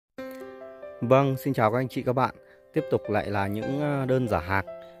Vâng, xin chào các anh chị các bạn. Tiếp tục lại là những đơn giả hạc.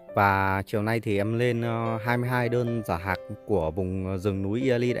 Và chiều nay thì em lên 22 đơn giả hạc của vùng rừng núi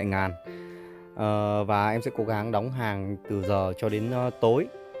YALY Đại Ngàn. Và em sẽ cố gắng đóng hàng từ giờ cho đến tối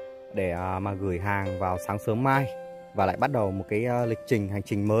để mà gửi hàng vào sáng sớm mai. Và lại bắt đầu một cái lịch trình hành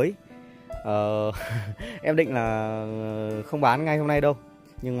trình mới. Em định là không bán ngay hôm nay đâu,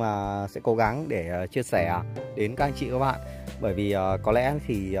 nhưng mà sẽ cố gắng để chia sẻ đến các anh chị các bạn. Bởi vì có lẽ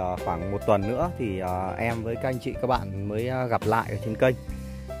thì khoảng một tuần nữa thì em với các anh chị các bạn mới gặp lại ở trên kênh.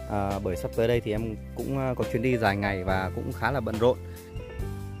 Bởi sắp tới đây thì em cũng có chuyến đi dài ngày và cũng khá là bận rộn.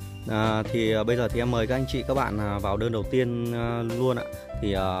 Thì bây giờ thì em mời các anh chị các bạn vào đơn đầu tiên luôn ạ.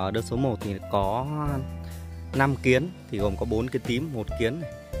 Thì đơn số 1 thì có 5 kiến, thì gồm có 4 kiến tím, 1 kiến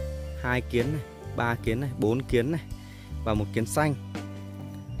này, 2 kiến này, 3 kiến này, 4 kiến này và 1 kiến xanh.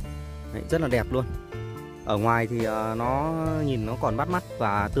 Đấy, rất là đẹp luôn. Ở ngoài thì nó nhìn nó còn bắt mắt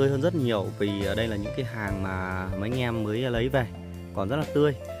và tươi hơn rất nhiều, vì đây là những cái hàng mà mấy anh em mới lấy về, còn rất là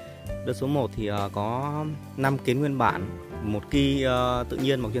tươi. Đơn số 1 thì có 5 kiến nguyên bản, 1 ki tự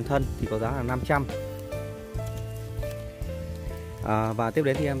nhiên mọc trên thân thì có giá là 500. Và tiếp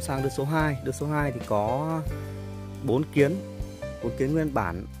đến thì em sang đơn số 2. Đơn số 2 thì có 4 kiến nguyên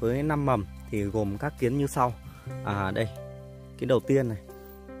bản với 5 mầm, thì gồm các kiến như sau. Đây, kiến đầu tiên này,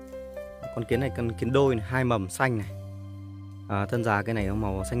 con kiến này con kiến đôi này, 2 mầm xanh này, thân già cái này nó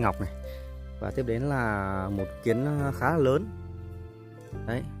màu xanh ngọc này. Và tiếp đến là một kiến khá là lớn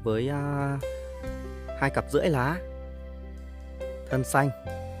đấy, với 2 cặp rưỡi lá, thân xanh.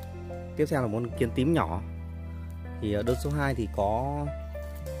 Tiếp theo là một kiến tím nhỏ. Thì đơn số 2 thì có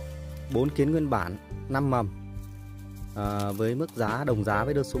 4 kiến nguyên bản, 5 mầm, với mức giá đồng giá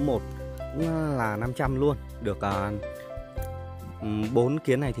với đơn số 1 cũng là 500 luôn. Được 4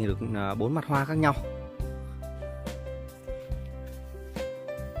 kiến này thì được 4 mặt hoa khác nhau.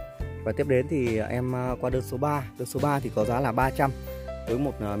 Và tiếp đến thì em qua đơn số 3. Đơn số 3 thì có giá là 300 với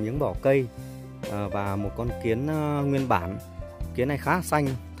một miếng vỏ cây và một con kiến nguyên bản. Kiến này khá xanh,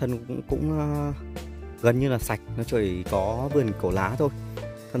 thân cũng gần như là sạch, nó chỉ có vườn cổ lá thôi.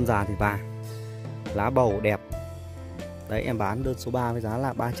 Thân già thì vàng, lá bầu đẹp. Đấy, em bán đơn số 3 với giá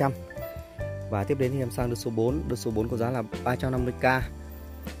là 300. Và tiếp đến thì em sang đơn số 4. Đơn số 4 có giá là 350k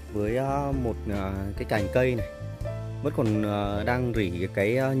với một cái cành cây này, vẫn còn đang rỉ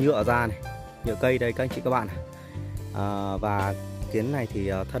cái nhựa ra này, nhựa cây đây các anh chị các bạn. Và kiến này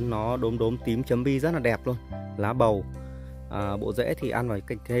thì thân nó đốm tím chấm bi rất là đẹp luôn, lá bầu. Bộ rễ thì ăn vào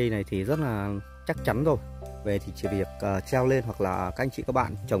cái cây này thì rất là chắc chắn rồi. Về thì chỉ việc treo lên, hoặc là các anh chị các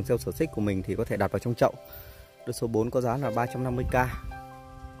bạn trồng theo sở thích của mình thì có thể đặt vào trong chậu. Đơn số 4 có giá là 350k.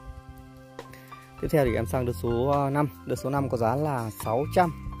 Tiếp theo thì em sang đơn số 5. Đơn số 5 có giá là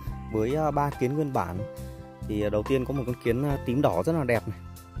 600 với 3 kiến nguyên bản. Thì đầu tiên có một con kiến tím đỏ rất là đẹp này,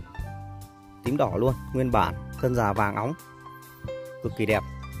 tím đỏ luôn, nguyên bản, thân già vàng óng, cực kỳ đẹp.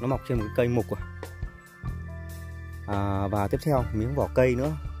 Nó mọc trên một cây mục rồi. Và tiếp theo miếng vỏ cây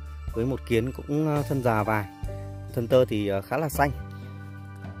nữa với một kiến cũng thân già vàng, thân tơ thì khá là xanh.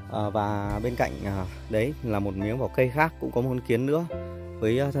 Và bên cạnh đấy là một miếng vỏ cây khác, cũng có một con kiến nữa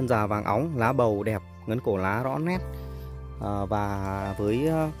với thân già vàng óng, lá bầu đẹp, ngấn cổ lá rõ nét. Và với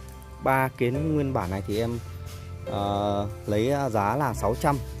 3 kiến nguyên bản này thì em lấy giá là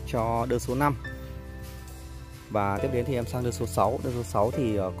 600 cho đơn số 5. Và tiếp đến thì em sang đơn số 6. Đơn số 6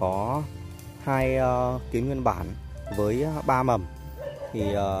 thì có 2 kiến nguyên bản với 3 mầm.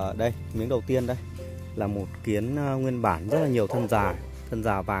 Thì đây, miếng đầu tiên đây là một kiến nguyên bản rất là nhiều thân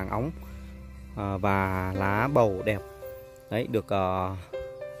già vàng óng và lá bầu đẹp. Đấy, được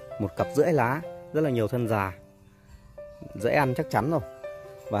 1 cặp rưỡi lá, rất là nhiều thân già, dễ ăn chắc chắn rồi.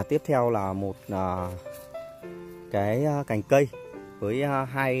 Và tiếp theo là một cái cành cây với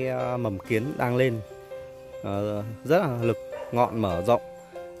 2 mầm kiến đang lên, rất là lực, ngọn mở rộng.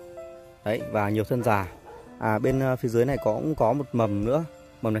 Đấy, và nhiều thân già. Bên phía dưới này cũng có một mầm nữa.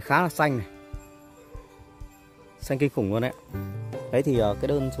 Mầm này khá là xanh này, xanh kinh khủng luôn đấy. Đấy thì cái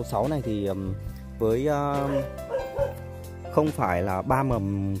đơn số 6 này thì với không phải là 3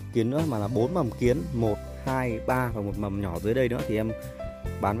 mầm kiến nữa, mà là 4 mầm kiến, 1, 2, 3 và một mầm nhỏ dưới đây nữa, thì em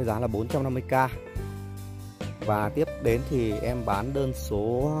bán với giá là 450k. Và tiếp đến thì em bán đơn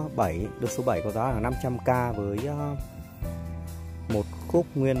số 7. Đơn số 7 có giá là 500k với một khúc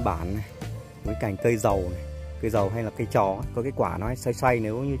nguyên bản này, với cành cây dầu này. Cây dầu hay là cây trò, có cái quả nó xoay xoay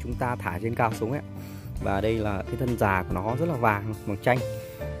nếu như chúng ta thả trên cao xuống ấy. Và đây là cái thân già của nó rất là vàng, màu chanh.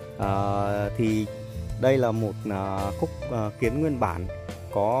 Thì đây là một khúc kiến nguyên bản,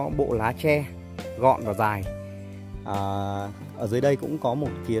 có bộ lá tre gọn và dài. Ở dưới đây cũng có một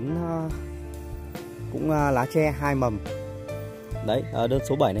kiến cũng lá tre 2 mầm, Đấy, đơn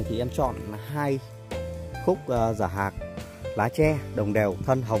số 7 này thì em chọn 2 khúc giả hạc lá tre đồng đều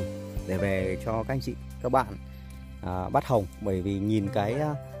thân hồng để về cho các anh chị các bạn bắt hồng. Bởi vì nhìn cái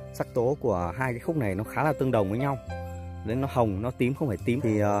sắc tố của hai cái khúc này nó khá là tương đồng với nhau. Đấy, nó hồng, nó tím không phải tím,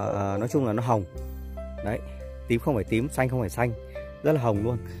 thì nói chung là nó hồng. Đấy, tím không phải tím, xanh không phải xanh, rất là hồng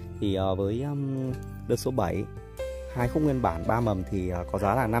luôn. Thì với đơn số 7 2 khúc nguyên bản 3 mầm thì có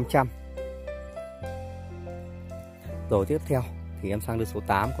giá là 500. Rồi tiếp theo thì em sang đơn số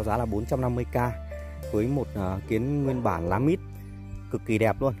 8 có giá là 450k với một kiến nguyên bản lá mít cực kỳ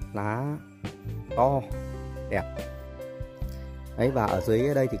đẹp luôn, lá to đẹp. Đấy, và ở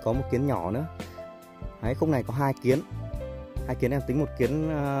dưới đây thì có một kiến nhỏ nữa. Đấy, khúc này có 2 kiến. 2 kiến em tính một kiến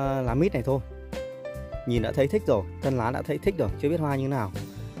lá mít này thôi. Nhìn đã thấy thích rồi, thân lá đã thấy thích rồi, chưa biết hoa như nào.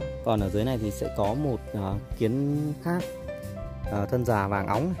 Còn ở dưới này thì sẽ có một kiến khác, thân già vàng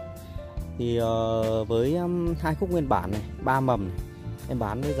óng này. Thì với 2 khúc nguyên bản này, 3 mầm này, em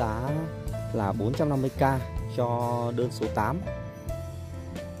bán với giá là 450k cho đơn số 8.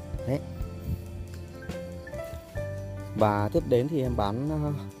 Đấy. Và tiếp đến thì em bán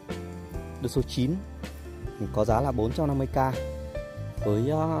đơn số 9 có giá là 450k.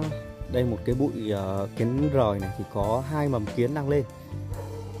 Với đây một cái bụi kiến rời này thì có 2 mầm kiến đang lên.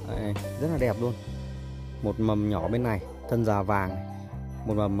 Đấy, rất là đẹp luôn. Một mầm nhỏ bên này, thân già vàng này.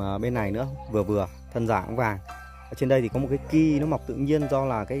 Một mầm bên này nữa, vừa vừa, thân già cũng vàng. Ở trên đây thì có một cái ki nó mọc tự nhiên do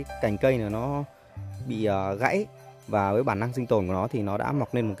là cái cành cây này nó bị gãy. Và với bản năng sinh tồn của nó thì nó đã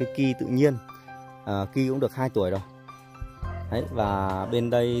mọc lên một cái ki tự nhiên. Ki cũng được 2 tuổi rồi. Đấy, và bên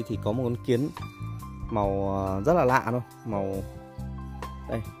đây thì có một con kiến màu rất là lạ luôn. Màu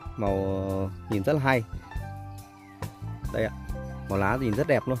đây, màu nhìn rất là hay. Đây ạ, màu lá nhìn rất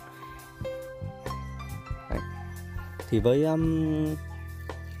đẹp luôn. Đấy. Thì với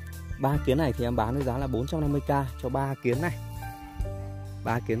 3 kiến này thì em bán với giá là 450k cho 3 kiến này.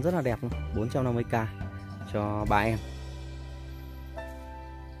 3 kiến rất là đẹp luôn, 450k cho 3 em.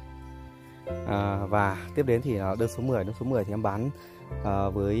 Và tiếp đến thì đơn số 10. Đơn số 10 thì em bán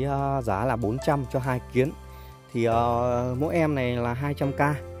với giá là 400 cho 2 kiến. Thì mỗi em này là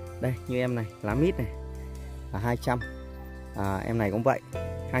 200k. Đây, như em này, lá mít này là 200. Em này cũng vậy,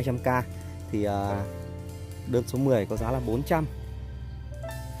 200k. Thì đơn số 10 có giá là 400.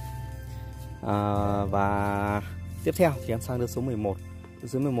 Và tiếp theo thì em sang đơn số 11. Đơn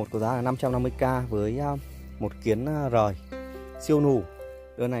số 11 có giá là 550k với một kiến rời siêu nù.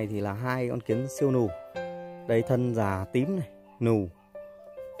 Đơn này thì là 2 con kiến siêu nù. Đây, thân già tím này, nù.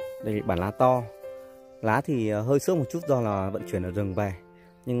 Đây, bản lá to. Lá thì hơi xước một chút do là vận chuyển ở rừng về.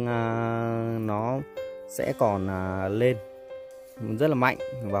 Nhưng nó sẽ còn lên rất là mạnh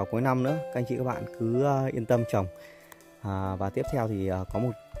vào cuối năm nữa. Các anh chị các bạn cứ yên tâm trồng. Và tiếp theo thì có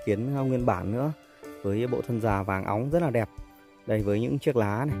một kiến nguyên bản nữa với bộ thân già vàng óng rất là đẹp. Đây, với những chiếc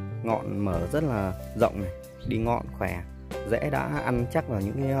lá này, ngọn mở rất là rộng này, đi ngọn khỏe, rễ đã ăn chắc vào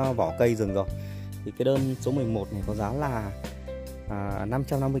những cái vỏ cây rừng rồi. Thì cái đơn số 11 này có giá là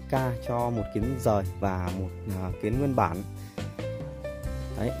 550k cho một kiến rời và một kiến nguyên bản.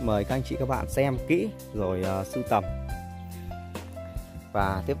 Đấy, mời các anh chị các bạn xem kỹ rồi sưu tầm.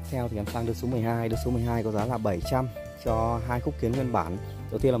 Và tiếp theo thì em sang đơn số 12. Đơn số 12 có giá là 700 cho 2 khúc kiến nguyên bản.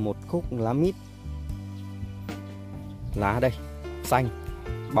 Đầu tiên là một khúc lá mít. Lá đây, xanh,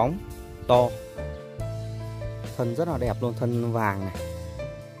 bóng, to. Thân rất là đẹp luôn, thân vàng này.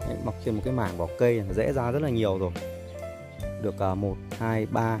 Đấy, mọc trên một cái mảng vỏ cây, rễ ra rất là nhiều rồi. Được 1, 2,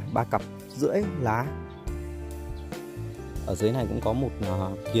 3 cặp rưỡi lá. Ở dưới này cũng có một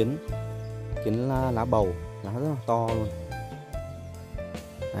kiến lá bầu, lá rất là to luôn.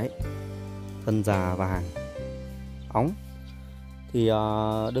 Đấy, thân già vàng óng. Thì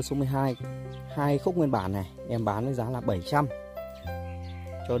đơn số 12 2 khúc nguyên bản này em bán với giá là 700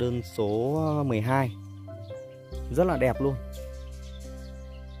 cho đơn số 12. Rất là đẹp luôn.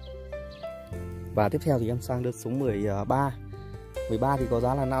 Và tiếp theo thì em sang đơn số 13. 13 thì có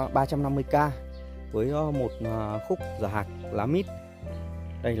giá là 350k với một khúc giả hạc lá mít.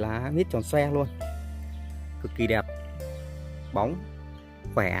 Đây, lá mít tròn xoe luôn, cực kỳ đẹp, bóng,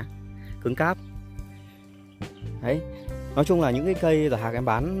 khỏe, cứng cáp. Đấy, nói chung là những cái cây giả hạc em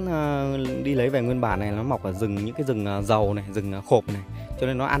bán đi lấy về nguyên bản này nó mọc ở rừng, những cái rừng dầu này, rừng khộp này, cho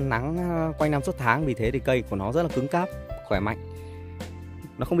nên nó ăn nắng quanh năm suốt tháng. Vì thế thì cây của nó rất là cứng cáp, khỏe mạnh,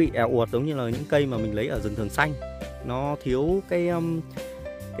 nó không bị ẻo uột giống như là những cây mà mình lấy ở rừng thường xanh. Nó thiếu cái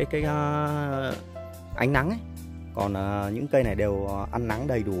ánh nắng ấy. Còn những cây này đều ăn nắng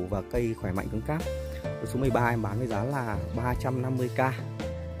đầy đủ và cây khỏe mạnh cứng cáp. Số 13 em bán với giá là 350k.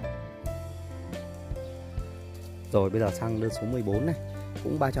 Rồi bây giờ sang đơn số 14 này,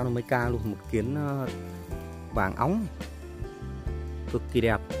 cũng 350k luôn, một kiến vàng óng. cực kỳ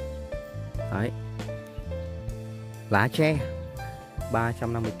đẹp. Đấy. Lá tre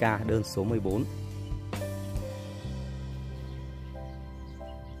 350k, đơn số 14.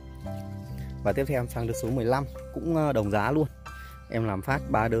 Và tiếp theo em sang đơn số 15, cũng đồng giá luôn. Em làm phát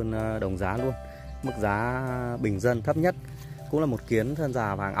 3 đơn đồng giá luôn. Mức giá bình dân thấp nhất, cũng là một kiến thân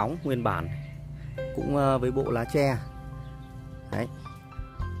già vàng óng nguyên bản, cũng với bộ lá tre. Đấy.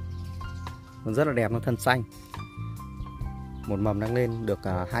 Nó rất là đẹp, nó thân xanh. Một mầm đang lên được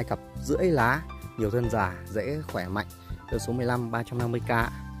 2 cặp rưỡi lá, nhiều thân già, dễ khỏe mạnh. Đơn số 15 350k.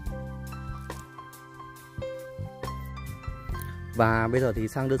 Và bây giờ thì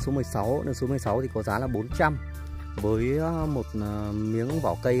sang đơn số 16. Đơn số 16 thì có giá là 400 với một miếng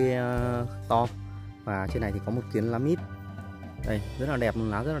vỏ cây to. Và trên này thì có một kiến lá mít. Đây, rất là đẹp,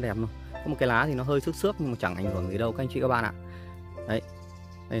 lá rất là đẹp luôn. Có một cái lá thì nó hơi xước xước nhưng mà chẳng ảnh hưởng gì đâu các anh chị các bạn ạ. Đấy.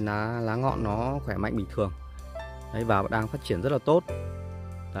 Đây lá ngọn nó khỏe mạnh bình thường. Đấy, và đang phát triển rất là tốt.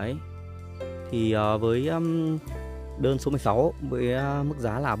 Đấy. Thì với đơn số 16 với mức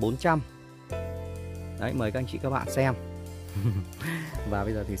giá là 400. Đấy, mời các anh chị các bạn xem. Và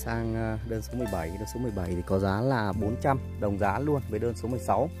bây giờ thì sang đơn số 17. Đơn số 17 thì có giá là 400, đồng giá luôn với đơn số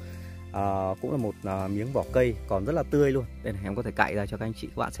 16. Cũng là một miếng vỏ cây còn rất là tươi luôn. Đây này, em có thể cạy ra cho các anh chị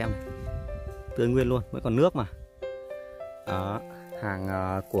các bạn xem này. Tươi nguyên luôn, vẫn còn nước mà. Hàng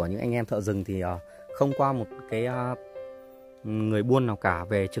của những anh em thợ rừng thì không qua một cái người buôn nào cả,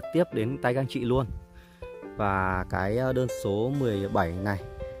 về trực tiếp đến tay các anh chị luôn. Và cái đơn số 17 này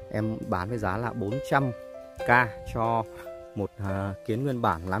em bán với giá là 400k cho một kiến nguyên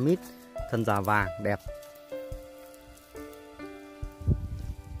bản lá mít, thân già vàng đẹp.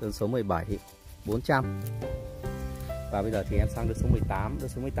 Đơn số 17 400. Và bây giờ thì em sang đơn số 18. Đơn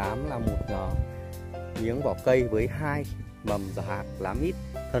số 18 là một miếng vỏ cây với 2 mầm giả hạt lá mít,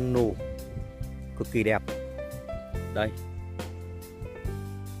 thân nụ, cực kỳ đẹp. Đây.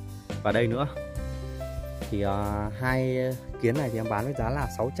 Và đây nữa. Thì hai kiến này thì em bán với giá là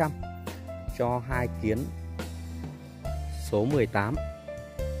 600 cho 2 kiến số 18.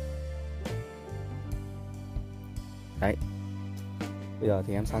 Đấy. Bây giờ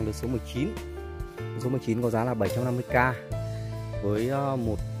thì em sang đơn số 19. Đơn số 19 có giá là 750k với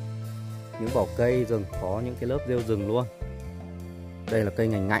một những vỏ cây rừng, có những cái lớp rêu rừng luôn. Đây là cây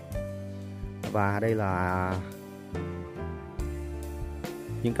ngành ngạnh. Và đây là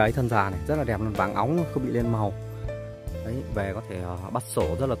những cái thân già này rất là đẹp luôn, vàng óng, không bị lên màu. Đấy, về có thể bắt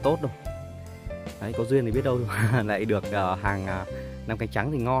sổ rất là tốt đâu. Đấy, có duyên thì biết đâu lại được hàng năm cánh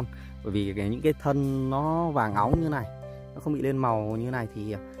trắng thì ngon. Bởi vì những cái thân nó vàng óng như này, nó không bị lên màu như này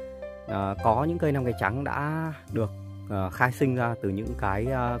thì có những cây năm cánh trắng đã được khai sinh ra từ những cái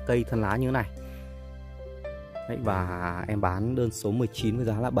cây thân lá như thế này. Đấy, và em bán đơn số 19 với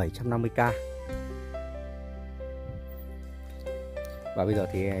giá là 750k. Và bây giờ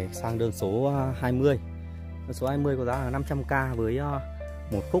thì sang đơn số 20. Đơn số 20 có giá là 500k với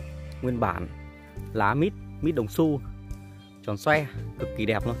một khúc nguyên bản lá mít đồng xu tròn xoe, cực kỳ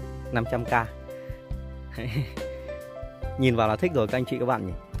đẹp luôn, 500k. Nhìn vào là thích rồi các anh chị các bạn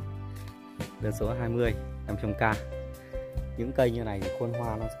nhỉ. Đơn số 20 500k. Những cây như này thì khuôn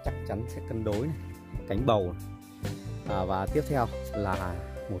hoa nó chắc chắn sẽ cân đối này, cánh bầu này. Và tiếp theo là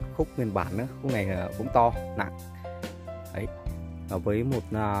một khúc nguyên bản nữa. Khúc này cũng to, nặng. Đấy. Với một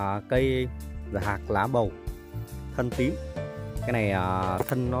cây giả hạc lá bầu, thân tím. Cái này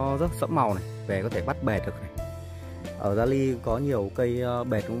thân nó rất sẫm màu này, về có thể bắt bệt được này. Ở YALY có nhiều cây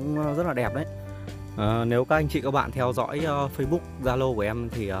bệt cũng rất là đẹp đấy. Nếu các anh chị các bạn theo dõi Facebook, Zalo của em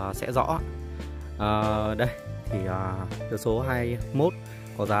thì sẽ rõ. Đây thì đơn số 21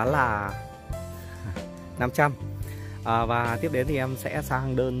 có giá là 500. Và tiếp đến thì em sẽ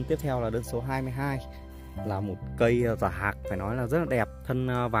sang đơn tiếp theo là đơn số 22, là một cây giả hạc phải nói là rất là đẹp,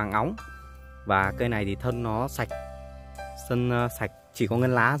 thân vàng óng. Và cây này thì thân nó sạch, thân sạch, chỉ có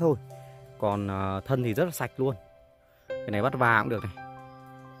ngân lá thôi, còn thân thì rất là sạch luôn. Cái này bắt va cũng được này,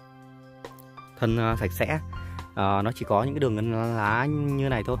 thân sạch sẽ. Nó chỉ có những cái đường ngân lá như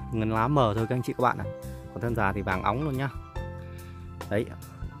này thôi, ngân lá mờ thôi các anh chị các bạn ạ. Còn thân già thì vàng óng luôn nhá. Đấy,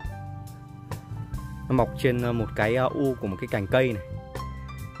 nó mọc trên một cái u của một cái cành cây này.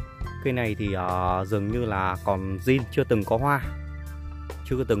 Cây này thì dường như là còn zin, chưa từng có hoa,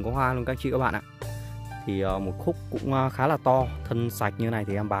 chưa từng có hoa luôn các anh chị các bạn ạ. Thì một khúc cũng khá là to, thân sạch như này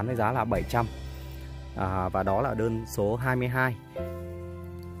thì em bán với giá là 700. Và đó là đơn số 22.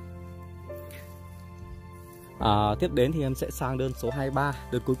 Tiếp đến thì em sẽ sang đơn số 23,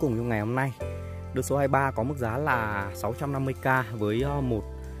 đơn cuối cùng trong ngày hôm nay. Đơn số 23 có mức giá là 650k với một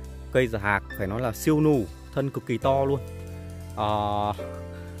cây giả hạc phải nói là siêu nù, thân cực kỳ to luôn.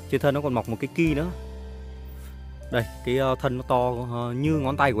 Trên thân nó còn mọc một cái ki nữa. Đây, cái thân nó to như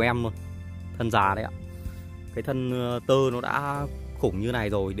ngón tay của em luôn. Thân già đấy ạ. Cái thân tơ nó đã khủng như này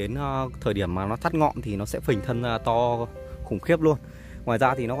rồi, đến thời điểm mà nó thắt ngọn thì nó sẽ phình thân to khủng khiếp luôn. Ngoài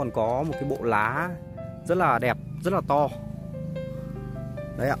ra thì nó còn có một cái bộ lá rất là đẹp, rất là to.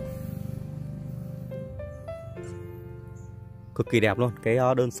 Đấy ạ. Cực kỳ đẹp luôn. Cái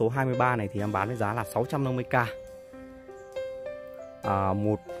đơn số 23 này thì em bán với giá là 650k.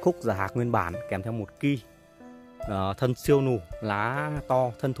 Một khúc giả hạc nguyên bản kèm theo một ki. Thân siêu nù, lá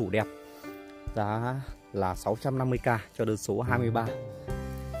to, thân thủ đẹp. Giá là 650k cho đơn số 23.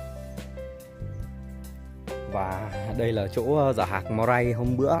 Và đây là chỗ giả hạc Moray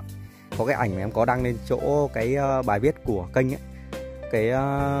hôm bữa. Có cái ảnh mà em có đăng lên chỗ cái bài viết của kênh ấy. Cái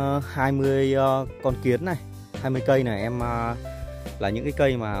 20 con kiến này, 20 cây này em là những cái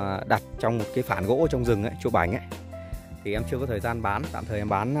cây mà đặt trong một cái phản gỗ trong rừng ấy, chỗ bảnh ấy. Thì em chưa có thời gian bán, tạm thời em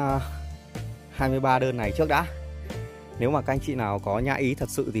bán 23 đơn này trước đã. Nếu mà các anh chị nào có nhã ý thật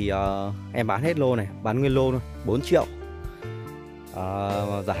sự thì em bán hết lô này, bán nguyên lô luôn, 4 triệu.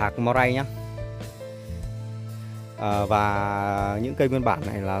 Giả hạc Moray nhá. Và những cây nguyên bản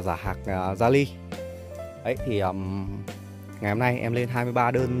này là giả hạc YALY. Đấy thì ngày hôm nay em lên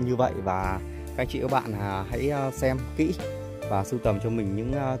 23 đơn như vậy. Và các anh chị các bạn hãy xem kỹ và sưu tầm cho mình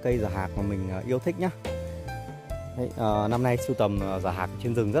những cây giả hạc mà mình yêu thích nhá. Đấy, năm nay sưu tầm giả hạc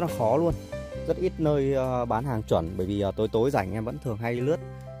trên rừng rất là khó luôn. Rất ít nơi bán hàng chuẩn. Bởi vì tối rảnh em vẫn thường hay lướt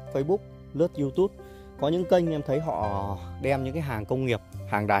Facebook, lướt YouTube. Có những kênh em thấy họ đem những cái hàng công nghiệp,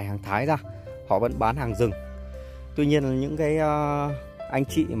 hàng đài, hàng thái ra, họ vẫn bán hàng rừng. Tuy nhiên là những cái anh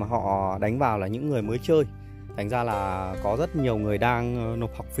chị mà họ đánh vào là những người mới chơi. Thành ra là có rất nhiều người đang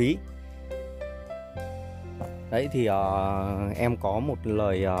nộp học phí. Đấy thì em có một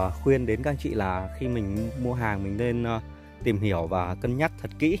lời khuyên đến các anh chị là khi mình mua hàng mình nên tìm hiểu và cân nhắc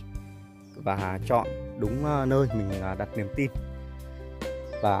thật kỹ. Và chọn đúng nơi mình đặt niềm tin.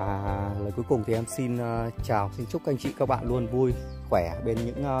 Và lời cuối cùng thì em xin chào, xin chúc các anh chị các bạn luôn vui, khỏe bên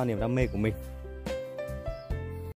những niềm đam mê của mình.